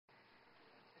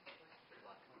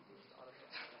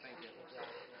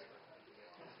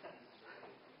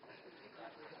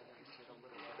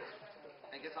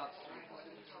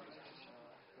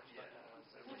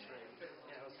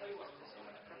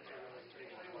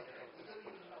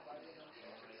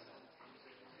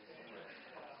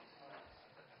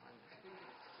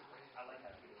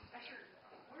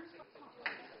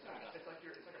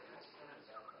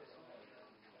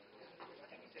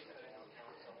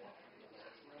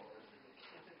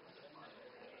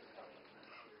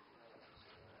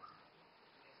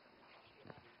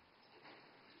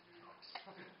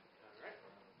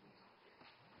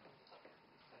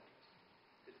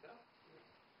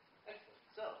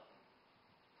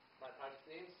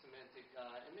afternoon, Semantic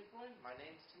Image Board. My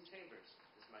name's Tim Chambers.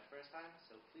 This is my first time,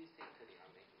 so please take pity on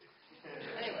me.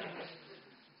 Anyway,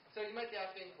 so you might be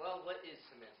asking, well, what is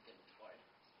Semantic Image Board?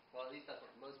 Well, at least that's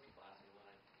what most people ask me when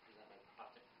I present my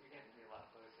project. You're getting to be a lot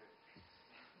closer.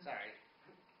 Sorry.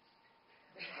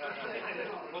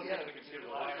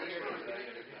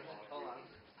 Hold on.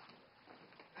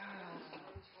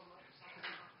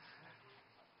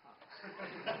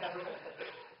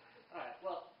 All right,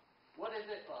 well, what is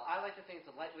it? Well, I like to think it's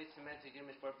a lightweight semantic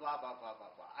image board, blah, blah, blah, blah,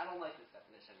 blah. I don't like this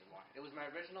definition anymore. It was my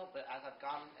original, but as I've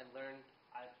gone and learned,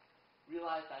 I've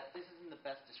realized that this isn't the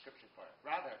best description for it.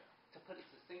 Rather, to put it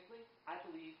succinctly, I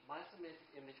believe my semantic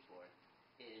image board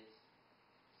is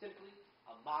simply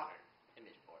a modern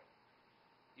image board.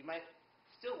 You might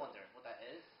still wonder what that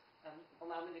is, and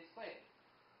allow me to explain.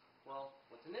 Well,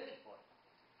 what's an image board?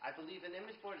 I believe an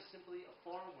image board is simply a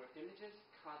forum where images,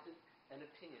 content, and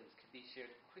opinions can be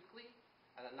shared quickly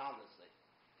and anonymously.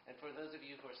 And for those of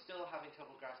you who are still having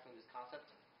trouble grasping this concept,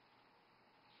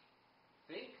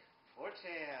 think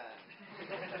 4chan.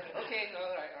 Okay,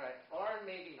 all right. Or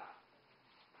maybe not.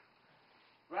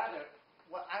 Rather,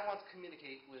 what I want to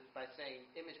communicate with by saying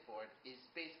image board is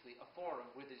basically a forum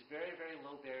where there's very, very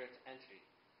low barrier to entry.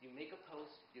 You make a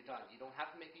post, you're done. You don't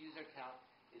have to make a user account.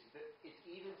 It's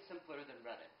even simpler than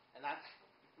Reddit. And that's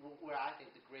where I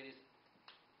think the greatest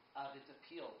of its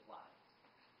appeal lies.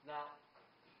 Now,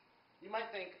 you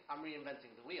might think I'm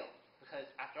reinventing the wheel, because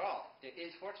after all, there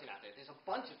is 4chan out there. There's a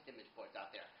bunch of image boards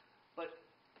out there. But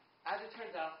as it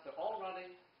turns out, they're all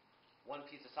running one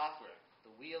piece of software.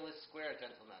 The wheel is square,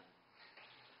 gentlemen.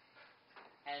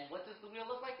 And what does the wheel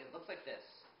look like? It looks like this,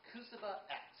 Kusuba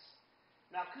X.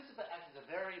 Now, Kusuba X is a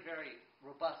very, very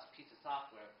robust piece of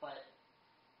software, but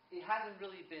it hasn't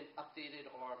really been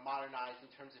updated or modernized in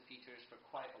terms of features for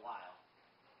quite a while.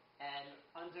 And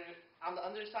on the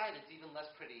underside, it's even less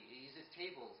pretty. It uses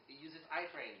tables. It uses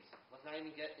iframes. Let's not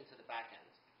even get into the back end.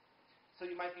 So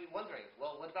you might be wondering,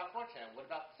 well, what about 4chan? What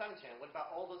about 7chan? What about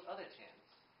all those other chans?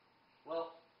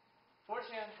 Well,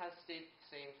 4chan has stayed the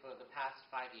same for the past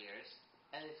 5 years,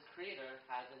 and its creator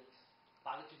hasn't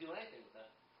bothered to do anything with it.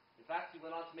 In fact, he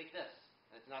went on to make this,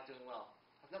 and it's not doing well.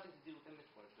 It has nothing to do with image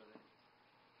boards, really.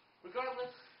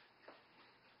 Regardless,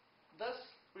 thus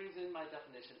brings in my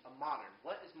definition of modern.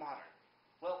 What is modern?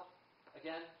 Well,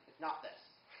 again, it's not this.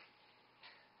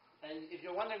 And if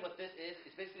you're wondering what this is,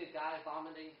 it's basically a guy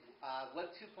vomiting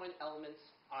Web 2.0 elements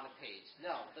on a page.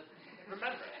 No,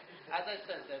 remember, as I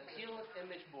said, the appeal of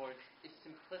image boards is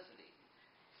simplicity.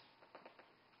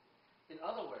 In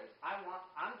other words, I'm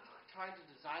trying to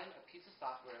design a piece of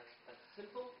software that's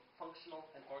simple, functional,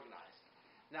 and organized.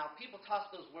 Now, people toss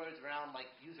those words around like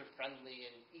user-friendly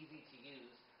and easy to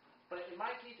use, but in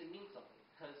my case, it means something,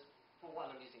 because, for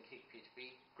one, I'm using Cake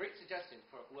PHP. Great suggestion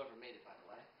for whoever made it, by the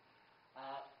way.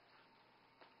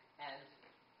 And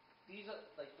these are,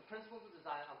 like, the principles of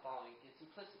design I'm following is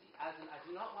simplicity, as in I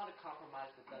do not want to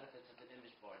compromise the benefits of an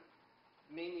image board,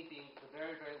 mainly being the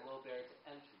very, very low barrier to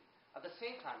entry. At the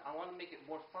same time, I want to make it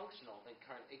more functional than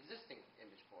current existing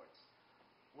image boards.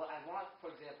 What I want,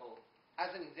 for example,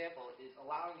 as an example, is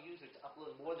allowing the user to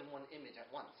upload more than one image at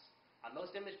once. On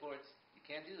most image boards, you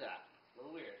can't do that. It's a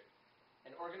little weird.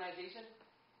 And organization,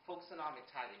 folksonomic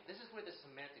tagging. This is where the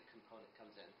semantic component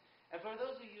comes in. And for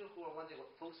those of you who are wondering what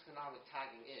folksonomic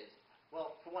tagging is,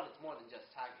 well, for one, it's more than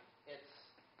just tagging. It's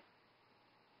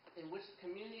in which the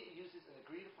community uses an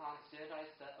agreed-upon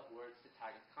standardized set of words to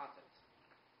tag its content.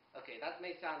 Okay, that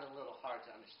may sound a little hard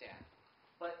to understand,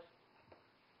 but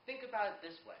think about it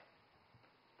this way.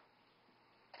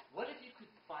 What if you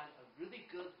could find a really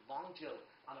good long joke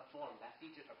on a forum that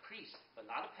featured a priest, but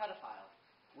not a pedophile,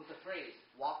 with the phrase,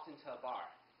 walked into a bar?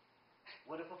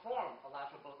 What if a forum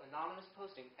allowed for both anonymous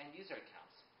posting and user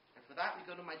accounts? And for that, we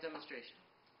go to my demonstration.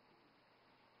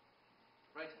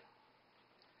 Right now.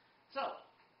 So,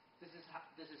 this is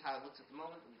how it looks at the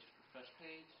moment. Let me just refresh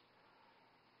page.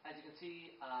 As you can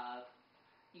see,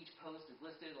 each post is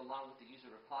listed along with the user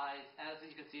replies. As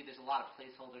you can see, there's a lot of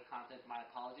placeholder content. My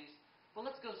apologies. But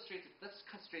let's cut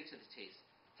straight to the chase.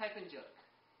 Type in joke.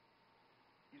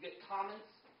 You get comments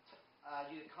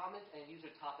and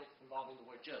user topics involving the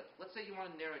word joke. Let's say you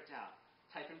want to narrow it down.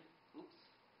 Type in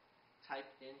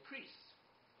priest.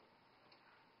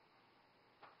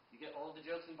 You get all the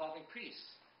jokes involving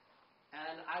priests.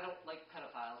 And I don't like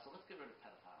pedophiles, so let's get rid of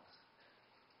pedophiles.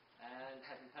 And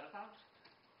type in pedophile.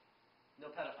 No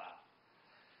pedophile.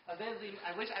 Admittedly,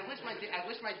 I wish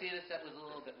my data set was a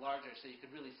little bit larger so you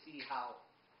could really see how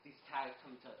these tags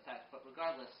come into effect. But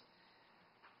regardless,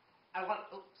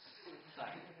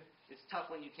 sorry. It's tough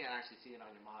when you can't actually see it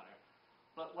on your monitor.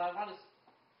 But what I want is,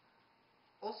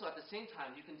 Also, at the same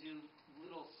time, you can do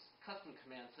little custom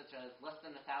commands such as less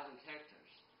than 1,000 characters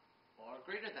or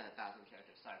greater than 1,000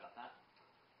 characters. Sorry about that.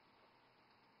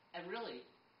 And really,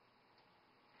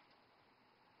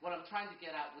 what I'm trying to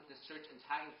get at with this search and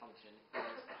tagging function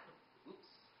is, oops,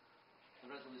 the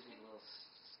resolution is a little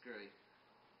screwy,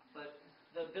 but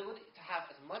the ability to have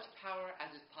as much power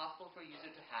as is possible for a user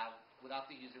to have without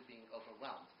the user being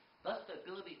overwhelmed. Thus, the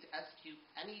ability to execute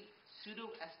any pseudo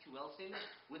SQL statement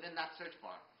within that search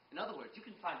bar. In other words, you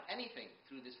can find anything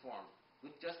through this form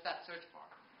with just that search bar.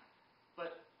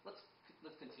 But let's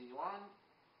continue on.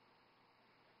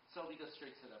 So we go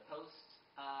straight to the post.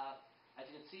 As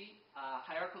you can see,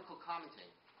 hierarchical commenting,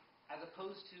 as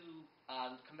opposed to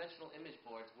conventional image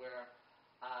boards where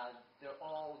they're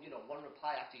all, one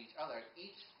reply after each other.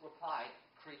 Each reply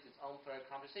creates its own thread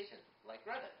conversation, like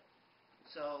Reddit.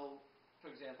 So, for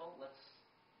example, let's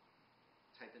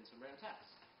type in some random text.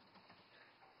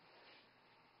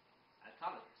 Add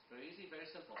comment. It's very easy, very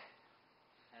simple.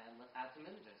 And let's add some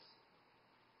images.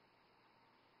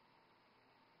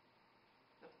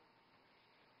 Yep.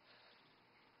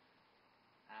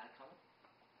 Add comment.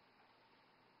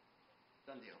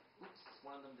 Done deal. Oops,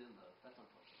 one of them didn't load. That's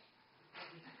unfortunate.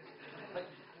 But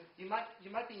you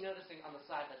might be noticing on the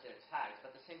side that they're tags,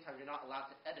 but at the same time you're not allowed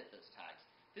to edit those tags.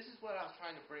 This is what I was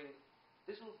trying to bring.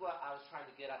 This was what I was trying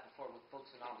to get at before with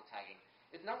folksonomic tagging.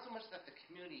 It's not so much that the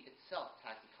community itself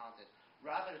tags the content,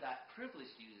 rather that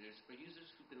privileged users or users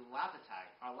who've been allowed to tag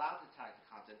are allowed to tag the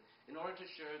content in order to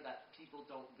ensure that people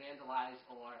don't vandalize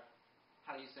or,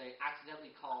 how do you say,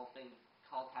 accidentally call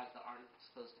tags that aren't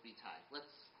supposed to be tagged.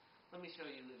 Let me show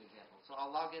you an example. So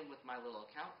I'll log in with my little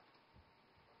account,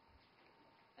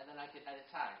 and then I can edit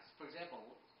tags. For example,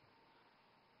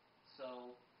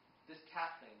 so this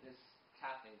cat thing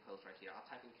post right here, I'll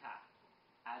type in cat,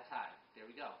 add tag. There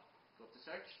we go. Go up to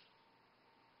search.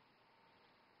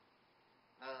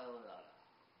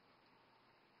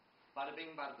 Bada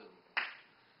bing, bada boom.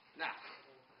 Now,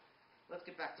 let's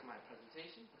get back to my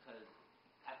presentation because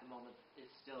at the moment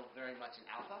it's still very much in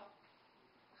alpha.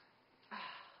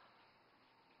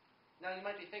 Now you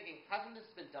might be thinking, hasn't this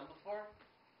been done before?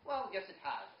 Well, yes it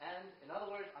has. And in other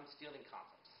words, I'm stealing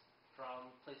concepts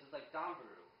from places like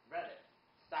Donbaru, Reddit,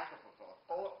 Stack Overflow,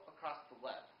 all across the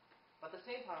web. But at the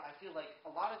same time, I feel like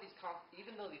a lot of these concepts,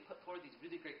 even though they put forward these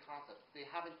really great concepts, they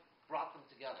haven't brought them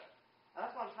together. And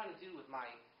that's what I'm trying to do with my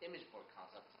image board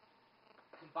concepts.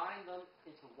 Combine them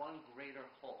into one greater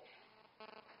whole.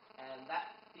 And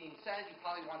that being said, you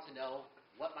probably want to know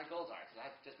what my goals are, because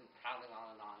I've just been prattling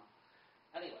on and on.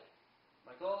 Anyway,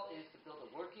 my goal is to build a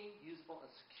working, usable, and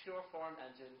secure form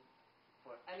engine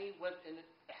for any web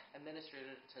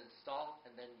administrator to install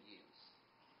and then use.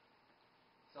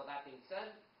 So that being said,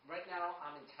 right now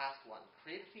I'm in task 1,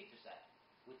 create a feature set,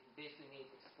 which basically means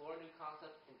explore new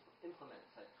concepts, implement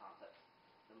said concepts.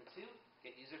 Number 2,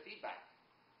 get user feedback.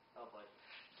 Oh boy.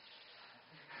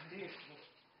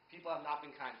 People have not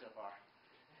been kind so far.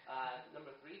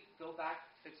 Number 3, go back,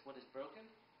 fix what is broken.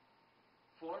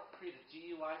 4, create a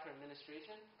GUI for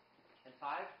administration. And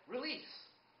 5, release.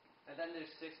 And then there's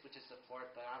 6, which is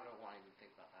support, but I don't know why you think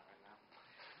about that right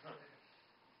now.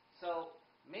 So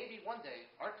maybe one day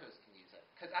Arcos can use it.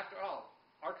 Because after all,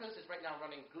 Arcos is right now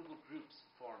running Google Groups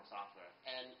forum software.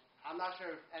 And I'm not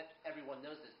sure if everyone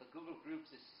knows this, but Google Groups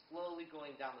is slowly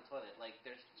going down the toilet. Like,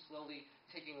 they're slowly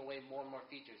taking away more and more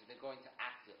features, and they're going to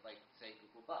Active, like, say,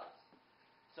 Google Buzz.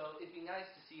 So it'd be nice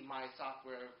to see my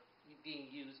software being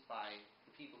used by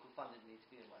the people who funded me to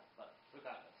begin with, but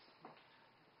regardless.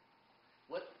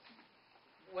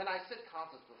 When I said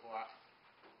concepts before,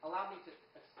 allow me to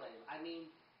explain. I mean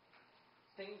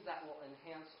things that will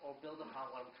enhance or build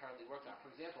upon what I'm currently working on. For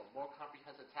example, more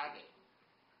comprehensive tagging.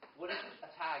 What if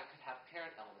a tag could have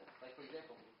parent elements? Like, for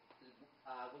example,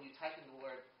 when you type in the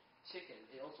word chicken,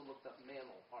 it also looks up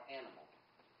mammal or animal,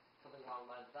 something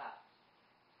along the lines of that.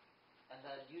 And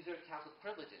then user accounts with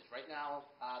privileges. Right now,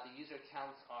 the user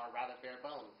accounts are rather bare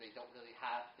bones. They don't really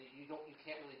have, you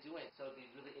can't really do it. So it'd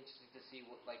be really interesting to see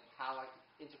how I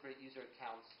could integrate user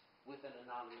accounts with an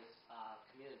anonymous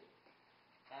community.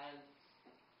 And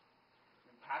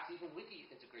perhaps even wiki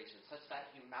integration, such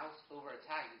that you mouse over a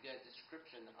tag, you get a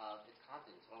description of its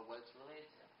contents or what it's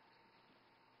related to.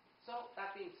 So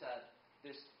that being said,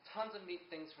 there's tons of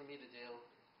things for me to do,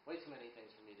 way too many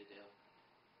things for me to do.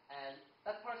 And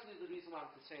that's partially the reason why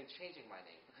I'm considering changing my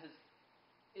name, because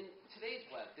in today's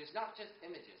web, there's not just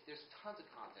images, there's tons of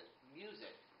content,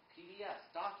 music, PDFs,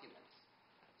 documents.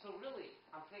 So really,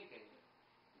 I'm thinking,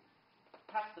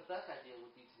 perhaps the best idea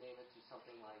would be to name it to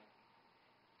something like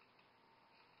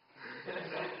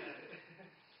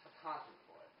a content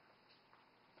board.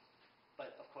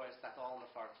 But of course, that's all in the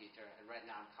far future, and right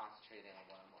now I'm concentrating on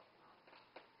what I'm working on.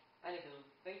 Anywho,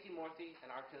 thank you, Morthy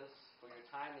and Arcos, for your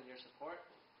time and your support.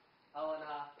 Oh, and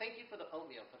thank you for the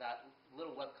oatmeal, for that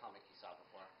little webcomic you saw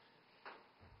before.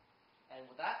 And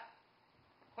with that,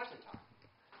 question time.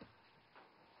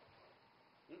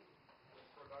 With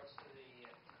regards to the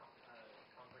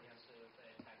comprehensive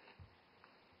tagging,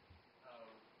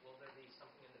 will there be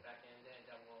something in the back end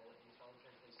that will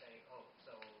intelligently say, oh,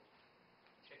 so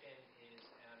chicken is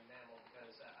a mammal,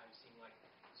 because I've seen like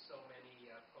so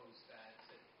many posts that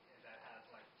have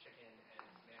like chicken and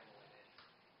mammal in it,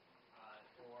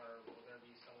 or will there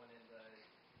be someone in a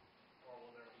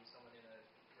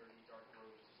dirty dark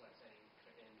room just like saying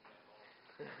chicken mammal,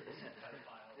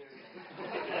 pedophile.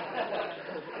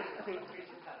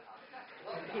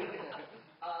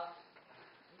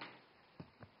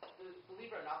 Believe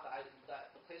it or not,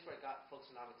 the place where I got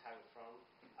folksonomic tagging from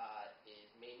is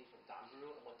mainly from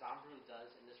Dombrew, and what Dombrew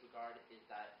does in this regard is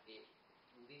that it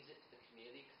leaves it to the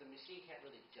community, because the machine can't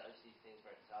really judge these things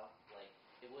for itself. Like,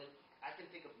 I can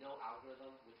think of no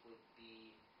algorithm which would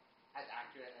be as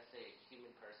accurate as, say, a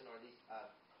human person, or at least a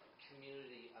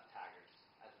community of taggers,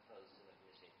 as opposed to like a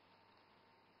machine.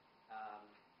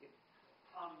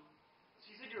 So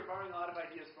you said you were borrowing a lot of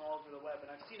ideas from all over the web, and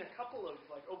I've seen a couple of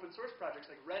like open source projects.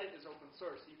 Like Reddit is open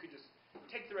source, so you could just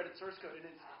take the Reddit source code, and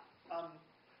it's.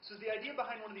 So the idea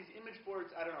behind one of these image boards,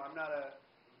 I don't know.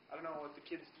 I don't know what the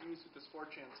kids use with this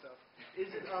 4chan stuff. Is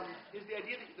it? Is the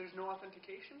idea that there's no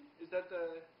authentication? Is that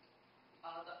the?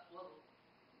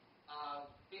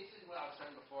 Basically what I was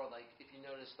saying before, like if you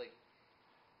notice, like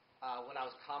when I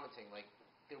was commenting, like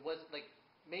there was like.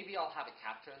 Maybe I'll have a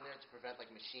capture in there to prevent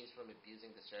like machines from abusing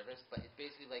the service, but it's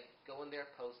basically like go in there,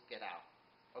 post, get out,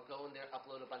 or go in there,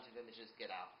 upload a bunch of images,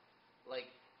 get out. Like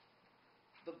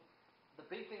the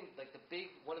big thing, like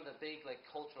one of the big like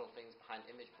cultural things behind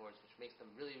image boards, which makes them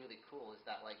really really cool, is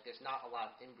that like there's not a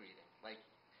lot of inbreeding. Like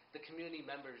the community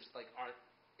members like aren't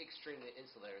extremely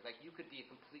insular. Like you could be a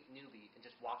complete newbie and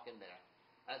just walk in there.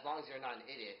 As long as you're not an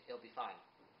idiot, it'll be fine.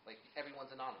 Like everyone's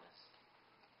anonymous.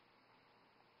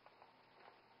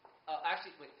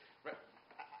 Actually, wait.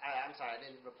 I'm sorry, I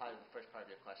didn't reply to the first part of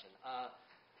your question.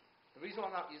 The reason why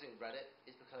I'm not using Reddit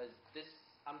is because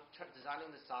I'm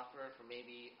designing the software for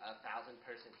maybe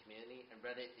 1,000-person community, and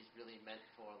Reddit is really meant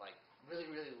for like really,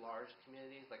 really large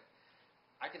communities. Like,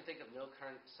 I can think of no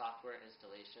current software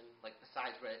installation, like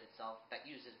besides Reddit itself, that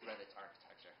uses Reddit's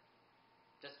architecture.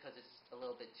 Just because it's a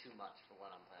little bit too much for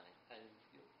what I'm planning. And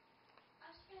I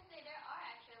was just going to say, there are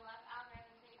actually a lot of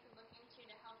algorithms that you could look into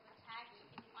to help with tagging if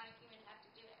you didn't want a human to have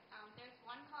to do it. There's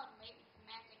one called latent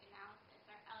semantic analysis,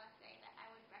 or LSA, that I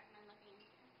would recommend looking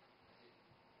into.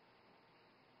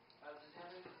 Does it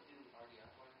have anything to do with RDF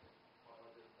or anything? Or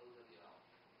the OWL?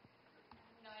 I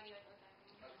have no idea what those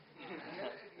acronyms are.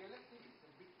 LSA is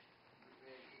a bit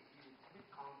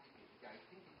complicated. I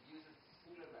think it uses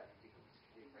singular value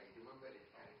decomposition, if I remember it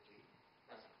correctly.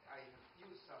 But I have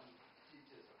used some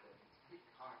features of that. It's a bit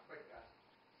hard, but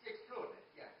explore that.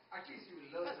 Yeah, at least you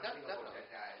will learn something about that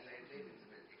latent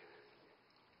semantic analysis.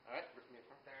 Yeah. All right.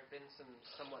 There have been some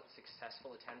somewhat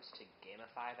successful attempts to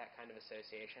gamify that kind of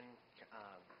association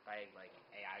by like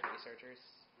AI researchers.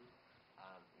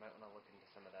 You might want to look into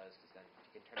some of those, because then you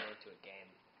can turn it into a game.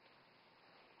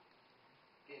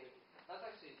 That's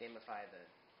actually Gamify the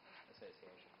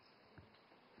associations.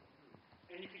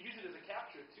 And you could use it as a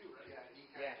capture too, right? Yeah,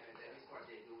 recapture. That is what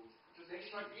they do. So they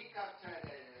should recapture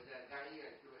the guy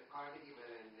Carnegie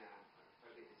Mellon.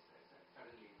 Forget his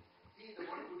suddenly. He is the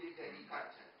one who did the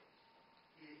recapture.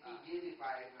 He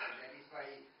gamified. That is why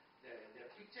the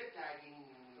picture tagging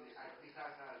at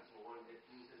Picasa is the one that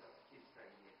uses his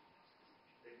idea.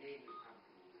 The name will come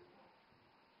to me.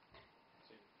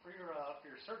 So for your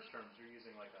search terms, you're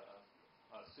using like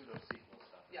a pseudo SQL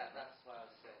stuff. Yeah, that's what I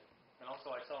was saying. And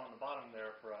also, I saw on the bottom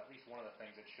there for at least one of the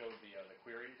things it showed the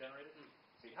query generated.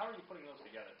 See, how are you putting those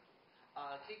together?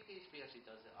 KPHP actually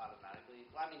does it automatically.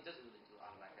 Well, I mean, it doesn't really do it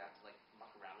automatically. I have to like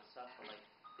muck around with stuff, but like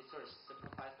it sort of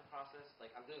simplifies the process.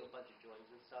 Like I'm doing a bunch of joins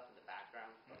and stuff in the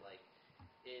background, but like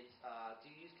it's.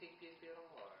 Do you use KPHP at all,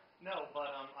 or? No,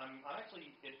 but I'm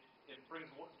actually it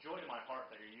brings joy to my heart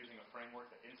that you're using a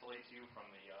framework that insulates you from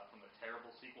the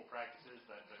terrible SQL practices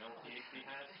that vanilla PHP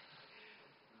has.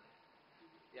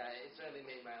 Yeah, it certainly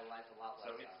made my life a lot less.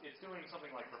 So it's doing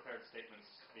something like prepared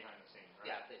statements behind the scenes, right?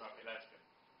 Yeah, basically. Okay, that's good.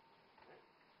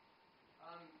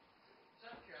 So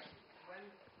out of curiosity, when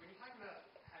you're talking about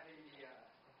having the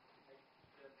like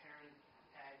the parent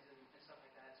tags and stuff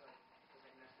like that, so like those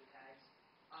like nested tags,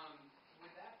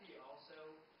 would that be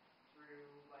also through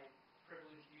like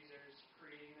privileged users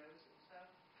creating those and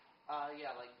stuff?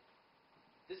 Yeah, like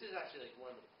this is actually like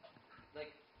one of the like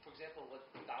example, what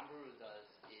Gamburu does,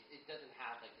 it doesn't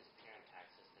have like this parent tag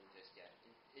system just yet.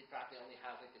 In fact, it only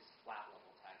has like this flat level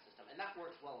tag system, and that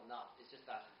works well enough. It's just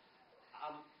that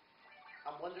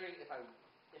I'm wondering if I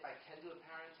can do a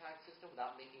parent tag system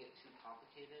without making it too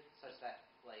complicated, such that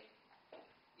like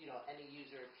any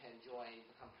user can join,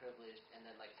 become privileged, and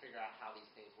then like figure out how these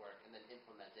things work, and then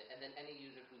implement it. And then any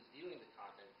user who's viewing the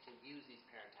content can use these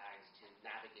parent tags to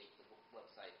navigate the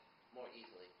website more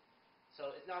easily.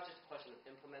 So it's not just a question of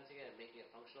implementing it and making it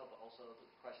functional, but also the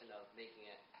question of making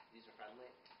it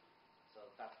user-friendly. So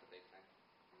that's the big thing.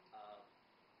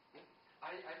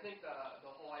 I think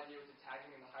the whole idea with the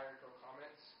tagging and the hierarchical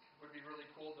comments would be really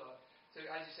cool to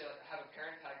as you say, like have a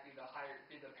parent tag be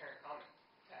the parent comment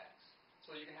tags.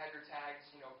 So you can have your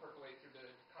tags, percolate through the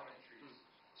comment trees.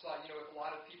 So if a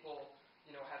lot of people,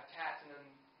 have cats and then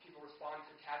people respond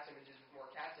to cats images with more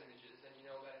cats images, then you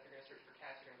know that if you're going to search for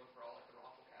cats, you're going to look for all like the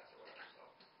raffle cats or whatever. So.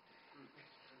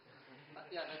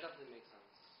 Yeah, that definitely makes sense.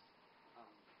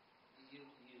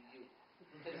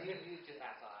 Because you just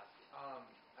asked, I'll ask you.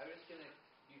 I was gonna.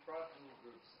 You brought up Google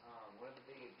Groups. One of the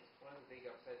big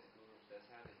upsides that Google Groups does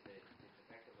have is that it's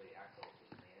effectively acts as a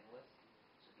demand list,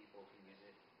 so people can use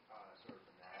it sort of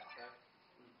from that aspect.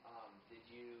 Did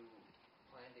you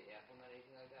plan to implement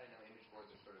anything like that? I know image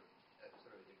boards are sort of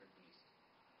a different beast,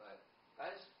 but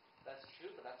that's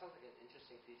true. But that sounds like an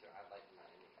interesting feature I'd like in my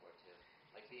image board too.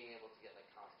 Like being able to get like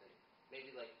constant, maybe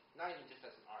like not even just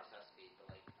as an RSS feed, but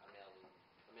like a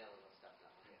mailing list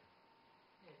definitely.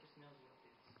 Yeah, it just mails you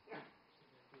updates. Yeah. So you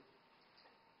can approve it.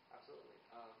 Absolutely.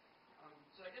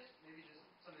 So I guess maybe just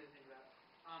something to think about.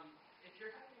 If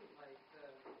you're having like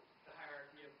the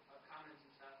hierarchy of comments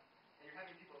and stuff, and you're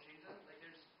having people change them, like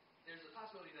there's a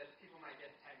possibility that people might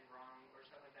get tagged wrong or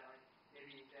stuff like that. Like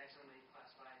maybe they accidentally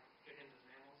classify chickens as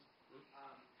mammals.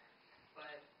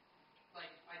 But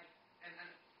like and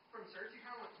from search you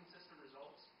kind of want consistent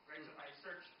results, right? So if I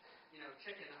search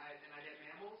chicken and I get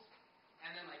mammals,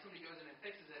 and then like somebody goes in and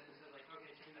fixes it and says like, okay,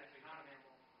 chicken's actually not a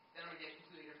mammal, then I'm gonna get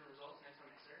completely different results next time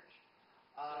I search.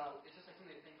 So it's just like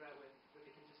something to think about with the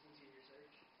consistency of your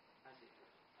search. I see.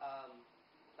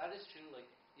 That is true. Like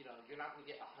you're not gonna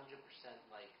get 100%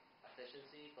 like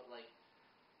efficiency, but like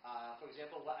for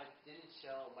example, what I didn't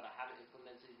show, what I haven't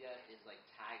implemented yet is like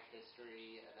tag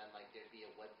history, and then like there'd be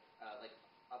a web like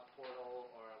a portal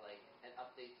or like an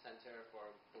update center for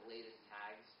the latest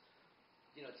tags.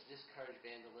 To discourage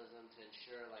vandalism, to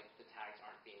ensure like the tags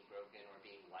aren't being broken or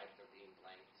being wiped or being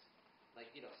blanked.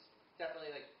 Like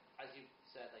definitely like as you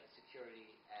said, like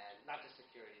security, and not just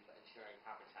security, but ensuring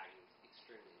proper tagging is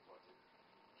extremely important.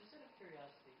 Just out of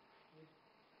curiosity,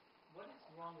 what is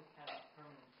wrong with having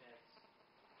permanent tags?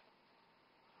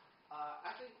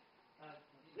 Actually,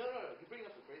 no. You bring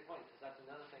up a great point, because that's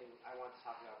another thing I wanted to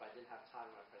talk about, but I didn't have time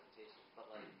in my presentation. But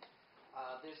like,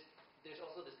 there's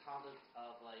also this concept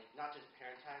of like not just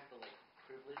parent tags, but like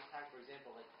privilege tag. For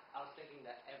example, like I was thinking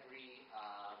that every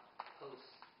post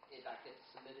that gets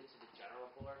submitted to the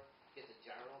general board gets a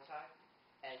general tag,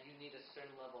 and you need a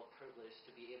certain level of privilege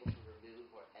to be able to remove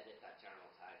or edit that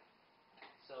general tag.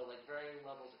 So like varying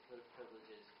levels of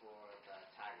privileges for the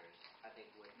taggers, I think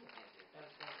would answer your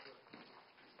question. That's good.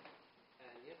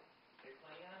 And yeah. Are you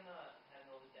planning on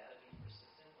having all the data being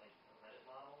persistent, like a Reddit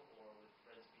model, or would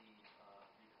threads be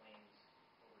reclaimed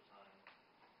over time?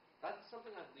 That's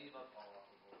something I'd leave up. Fall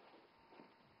off the board.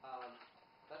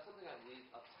 That's something I'd leave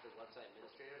up to the website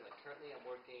administrator. Like currently, I'm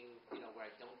working, where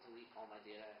I don't delete all my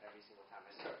data every single time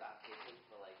I start the application.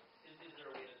 But like, is there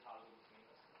a way to toggle between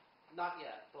those? Not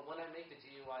yet, but when I make the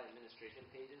GUI administration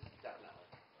pages,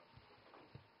 definitely.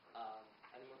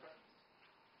 Any more questions?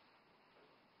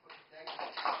 Okay, thank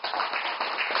you.